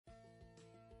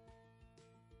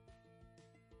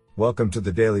Welcome to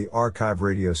the Daily Archive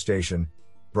radio station,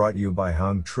 brought you by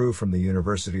Hung Tru from the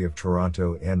University of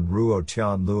Toronto and Ruo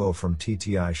Tian Luo from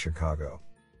TTI Chicago.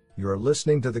 You are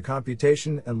listening to the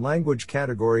Computation and Language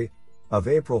category of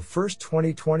April 1,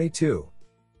 2022.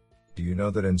 Do you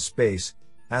know that in space,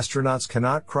 astronauts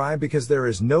cannot cry because there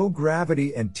is no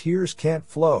gravity and tears can't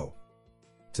flow?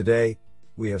 Today,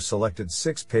 we have selected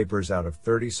 6 papers out of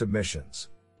 30 submissions.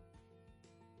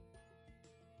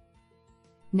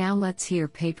 Now let's hear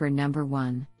paper number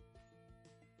 1.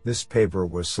 This paper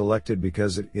was selected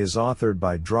because it is authored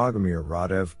by Dragomir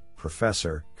Radev,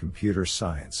 Professor, Computer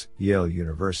Science, Yale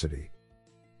University.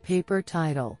 Paper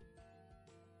title: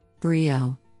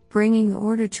 BRIO, Bringing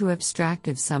Order to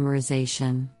Abstractive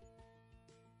Summarization.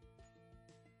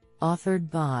 Authored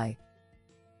by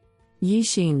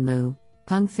Yixin Liu,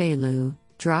 Pengfei Liu,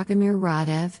 Dragomir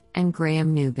Radev, and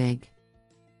Graham Neubig.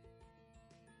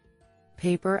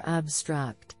 Paper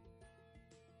abstract: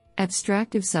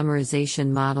 Abstractive summarization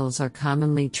models are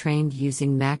commonly trained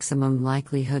using maximum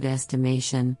likelihood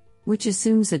estimation, which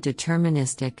assumes a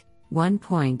deterministic,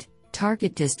 one-point,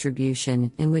 target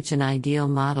distribution in which an ideal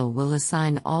model will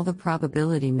assign all the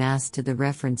probability mass to the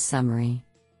reference summary.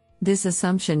 This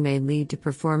assumption may lead to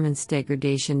performance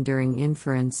degradation during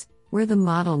inference, where the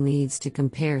model needs to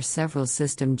compare several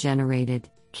system-generated,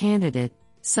 candidate,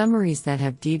 summaries that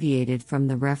have deviated from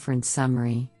the reference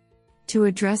summary. To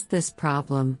address this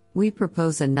problem, we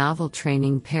propose a novel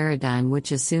training paradigm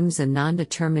which assumes a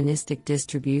non-deterministic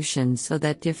distribution so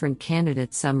that different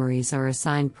candidate summaries are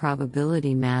assigned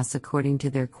probability mass according to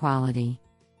their quality.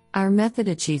 Our method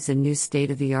achieves a new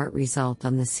state-of-the-art result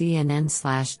on the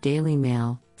CNN/Daily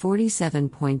Mail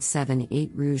 47.78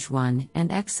 Rouge 1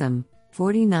 and EXIM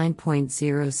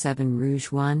 49.07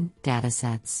 Rouge 1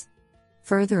 datasets.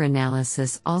 Further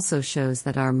analysis also shows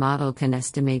that our model can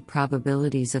estimate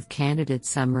probabilities of candidate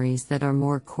summaries that are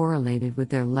more correlated with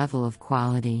their level of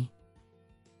quality.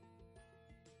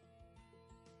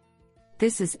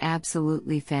 This is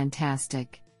absolutely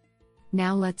fantastic.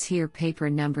 Now let's hear paper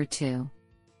number 2.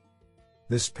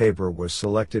 This paper was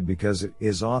selected because it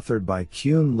is authored by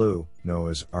Kyun Liu,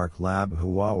 NOAA's ArcLab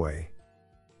Huawei.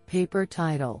 Paper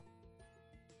title: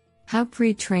 How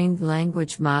Pre-trained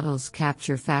Language Models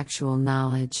Capture Factual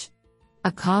Knowledge.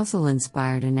 A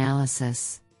Causal-Inspired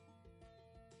Analysis.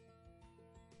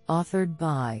 Authored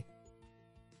by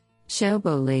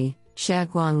Xiaobo Li,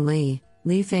 Xiaoguang Li,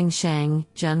 Lifeng Shang,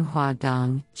 Zhenhua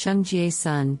Dong, Chengjie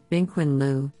Sun, Bingquan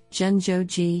Liu, Zhenzhou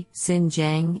Ji, Xin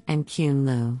Zhang, and Kyun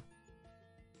Liu.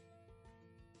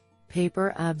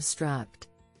 Paper abstract: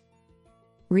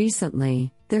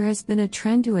 Recently, there has been a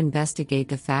trend to investigate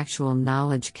the factual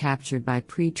knowledge captured by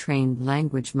pre-trained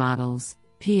language models,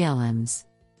 PLMs.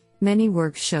 Many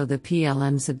works show the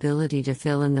PLM's ability to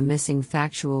fill in the missing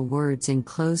factual words in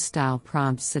closed-style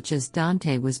prompts such as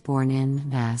Dante was born in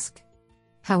mask.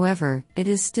 However, it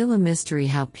is still a mystery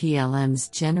how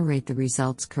PLMs generate the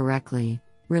results correctly,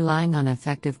 relying on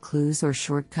effective clues or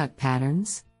shortcut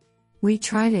patterns. We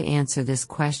try to answer this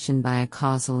question by a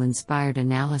causal-inspired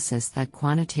analysis that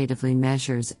quantitatively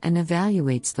measures and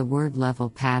evaluates the word-level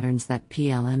patterns that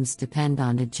PLMs depend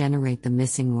on to generate the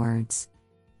missing words.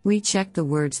 We check the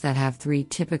words that have 3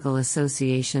 typical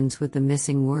associations with the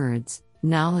missing words: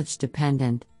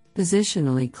 knowledge-dependent,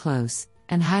 positionally close,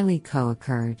 and highly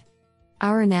co-occurred.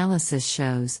 Our analysis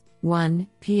shows: 1.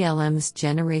 PLMs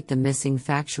generate the missing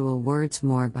factual words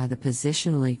more by the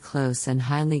positionally close and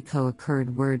highly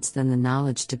co-occurred words than the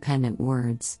knowledge-dependent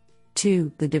words.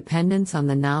 2. The dependence on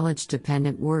the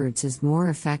knowledge-dependent words is more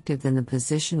effective than the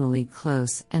positionally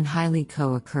close and highly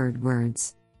co-occurred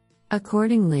words.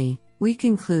 Accordingly, we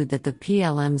conclude that the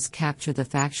PLMs capture the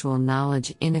factual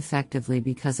knowledge ineffectively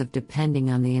because of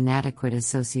depending on the inadequate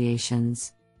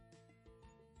associations.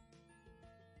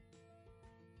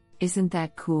 Isn't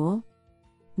that cool?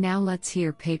 Now let's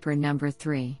hear paper number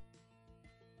 3.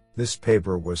 This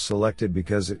paper was selected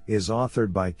because it is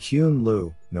authored by Kyun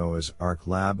Liu, NOAA's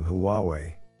ArcLab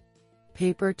Huawei.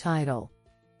 Paper title: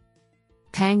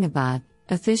 Pangabot,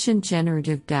 Efficient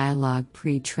Generative Dialogue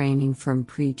Pre-training from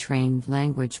Pre-trained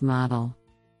Language Model.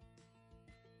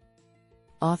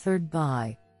 Authored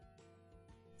by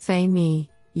Fei Mi,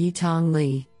 Yitong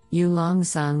Li, Yulong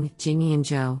Zheng, Jingyan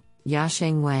Zhou,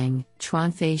 Yasheng Wang,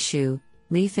 Chuanfei Xu,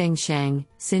 Lifeng Shang,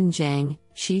 Xin Zhang,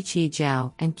 Shiqi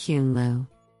Zhao, and Kyun Liu.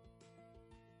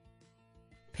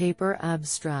 Paper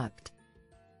abstract: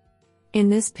 In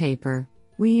this paper,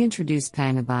 we introduce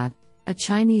Pangabot, a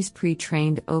Chinese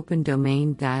pre-trained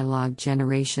open-domain dialogue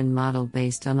generation model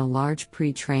based on a large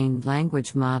pre-trained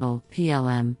language model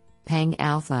 (PLM), Pang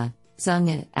Alpha, Zheng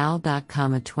et al.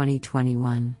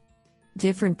 2021.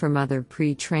 Different from other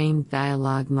pre-trained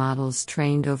dialogue models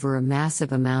trained over a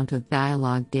massive amount of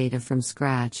dialogue data from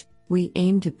scratch, we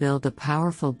aim to build a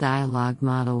powerful dialogue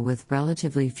model with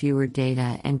relatively fewer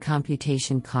data and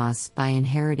computation costs by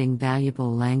inheriting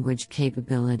valuable language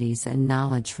capabilities and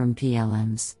knowledge from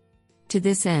PLMs. To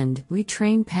this end, we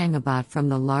train Pangabot from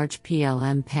the large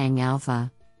PLM Pang Alpha,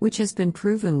 which has been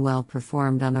proven well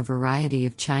performed on a variety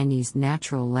of Chinese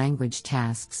natural language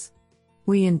tasks.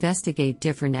 We investigate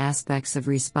different aspects of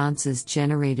responses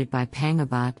generated by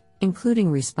Pangabot,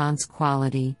 including response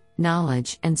quality,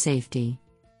 knowledge, and safety.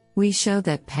 We show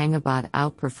that Pangabot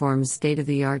outperforms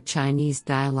state-of-the-art Chinese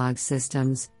dialogue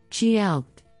systems, Xi et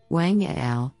Wang et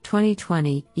al.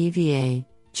 2020, EVA,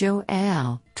 Zhou et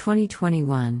al.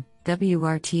 2021,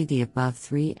 WRT. The above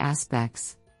three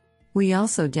aspects. We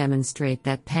also demonstrate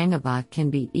that Pangabot can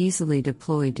be easily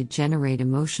deployed to generate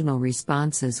emotional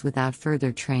responses without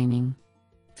further training.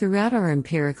 Throughout our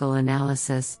empirical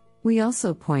analysis, we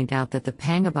also point out that the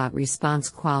Pangabot response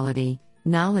quality,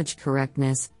 knowledge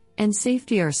correctness, and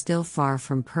safety are still far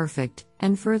from perfect,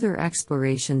 and further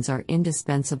explorations are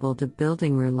indispensable to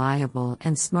building reliable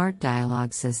and smart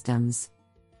dialogue systems.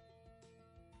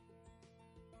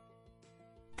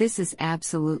 This is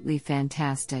absolutely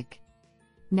fantastic.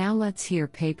 Now let's hear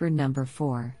paper number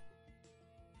 4.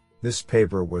 This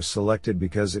paper was selected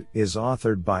because it is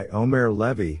authored by Omer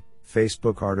Levy,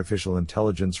 Facebook Artificial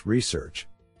Intelligence Research.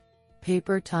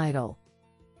 Paper title: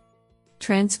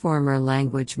 Transformer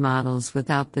language models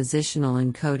without positional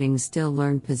encoding still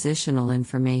learn positional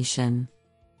information.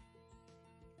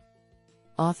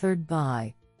 Authored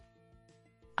by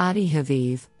Adi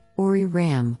Haviv, Ori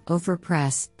Ram, Ofer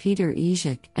Press, Peter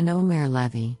Izhik, and Omer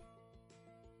Levy.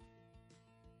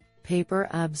 Paper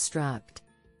abstract: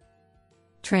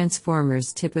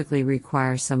 Transformers typically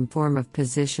require some form of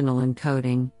positional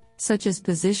encoding, such as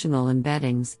positional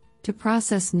embeddings, to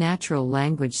process natural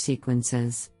language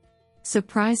sequences.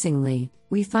 Surprisingly,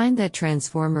 we find that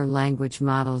transformer language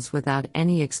models without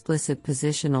any explicit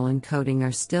positional encoding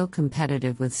are still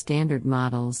competitive with standard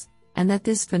models, and that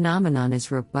this phenomenon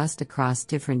is robust across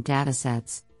different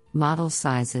datasets, model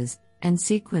sizes, and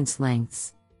sequence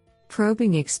lengths.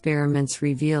 Probing experiments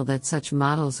reveal that such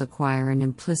models acquire an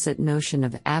implicit notion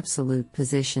of absolute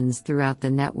positions throughout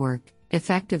the network,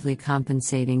 effectively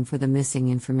compensating for the missing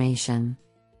information.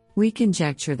 We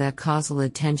conjecture that causal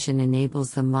attention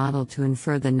enables the model to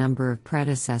infer the number of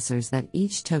predecessors that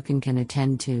each token can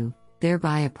attend to,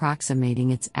 thereby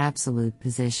approximating its absolute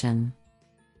position.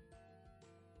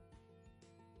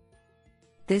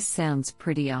 This sounds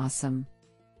pretty awesome.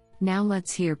 Now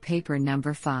let's hear paper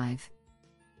number 5.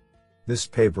 This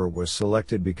paper was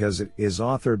selected because it is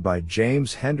authored by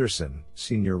James Henderson,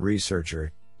 Senior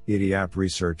Researcher, Idiap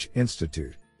Research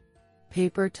Institute.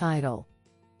 Paper title: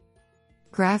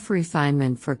 Graph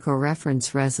Refinement for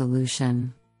Coreference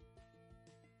Resolution.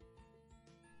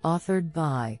 Authored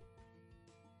by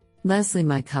Leslie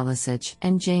Mikulasic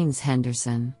and James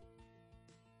Henderson.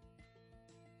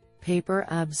 Paper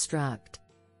abstract: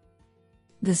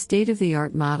 The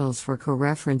state-of-the-art models for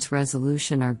coreference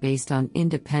resolution are based on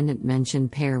independent mention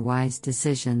pairwise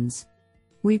decisions.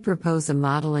 We propose a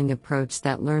modeling approach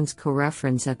that learns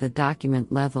coreference at the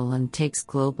document level and takes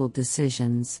global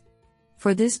decisions.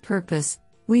 For this purpose,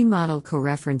 we model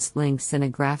coreference links in a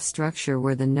graph structure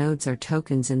where the nodes are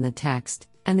tokens in the text,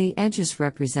 and the edges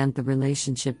represent the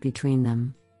relationship between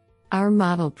them. Our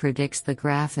model predicts the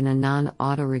graph in a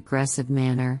non-autoregressive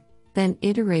manner, then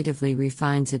iteratively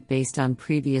refines it based on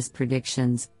previous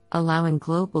predictions, allowing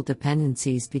global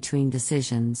dependencies between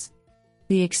decisions.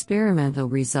 The experimental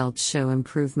results show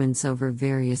improvements over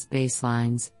various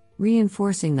baselines,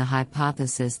 reinforcing the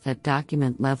hypothesis that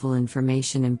document-level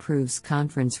information improves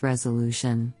conference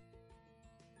resolution.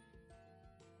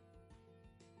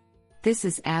 This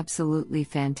is absolutely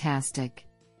fantastic.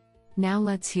 Now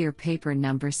let's hear paper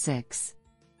number 6.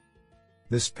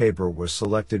 This paper was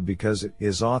selected because it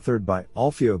is authored by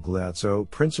Alfio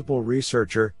Galeazzo, Principal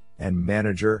Researcher and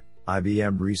Manager,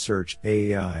 IBM Research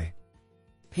AI.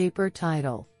 Paper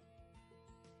title: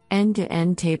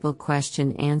 End-to-end table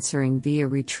question answering via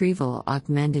retrieval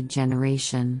augmented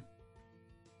generation.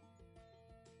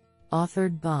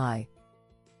 Authored by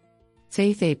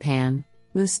Feifei Pan,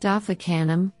 Mustafa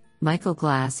Kanem, Michael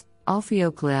Glass, Alfio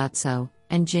Galeazzo,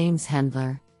 and James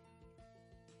Hendler.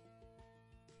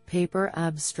 Paper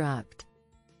abstract: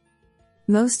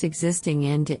 Most existing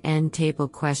end-to-end table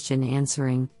question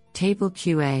answering, table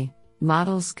QA,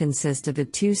 models consist of a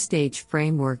two-stage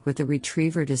framework with a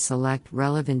retriever to select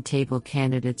relevant table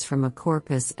candidates from a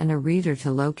corpus and a reader to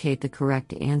locate the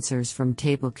correct answers from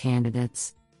table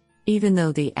candidates. Even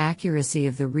though the accuracy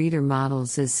of the reader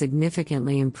models is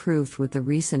significantly improved with the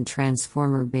recent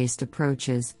transformer-based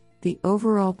approaches, the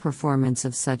overall performance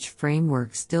of such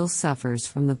frameworks still suffers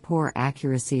from the poor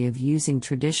accuracy of using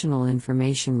traditional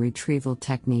information retrieval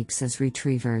techniques as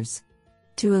retrievers.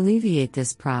 To alleviate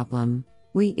this problem,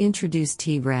 we introduced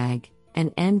TRAG,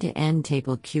 an end-to-end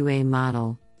table QA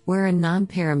model, where a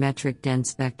non-parametric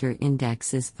dense vector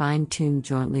index is fine-tuned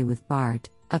jointly with BART,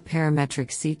 a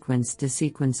parametric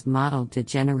sequence-to-sequence model to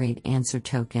generate answer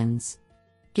tokens.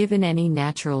 Given any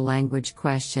natural language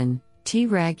question,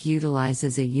 TRAG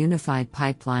utilizes a unified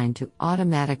pipeline to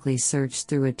automatically search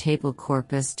through a table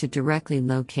corpus to directly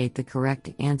locate the correct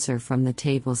answer from the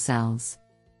table cells.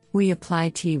 We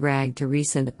apply TRAG to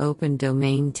recent Open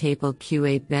Domain Table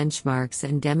QA benchmarks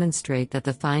and demonstrate that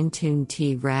the fine-tuned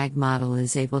TRAG model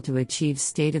is able to achieve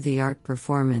state-of-the-art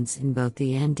performance in both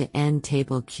the end-to-end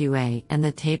table QA and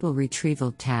the table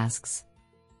retrieval tasks.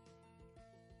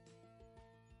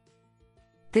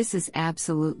 This is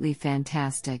absolutely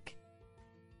fantastic.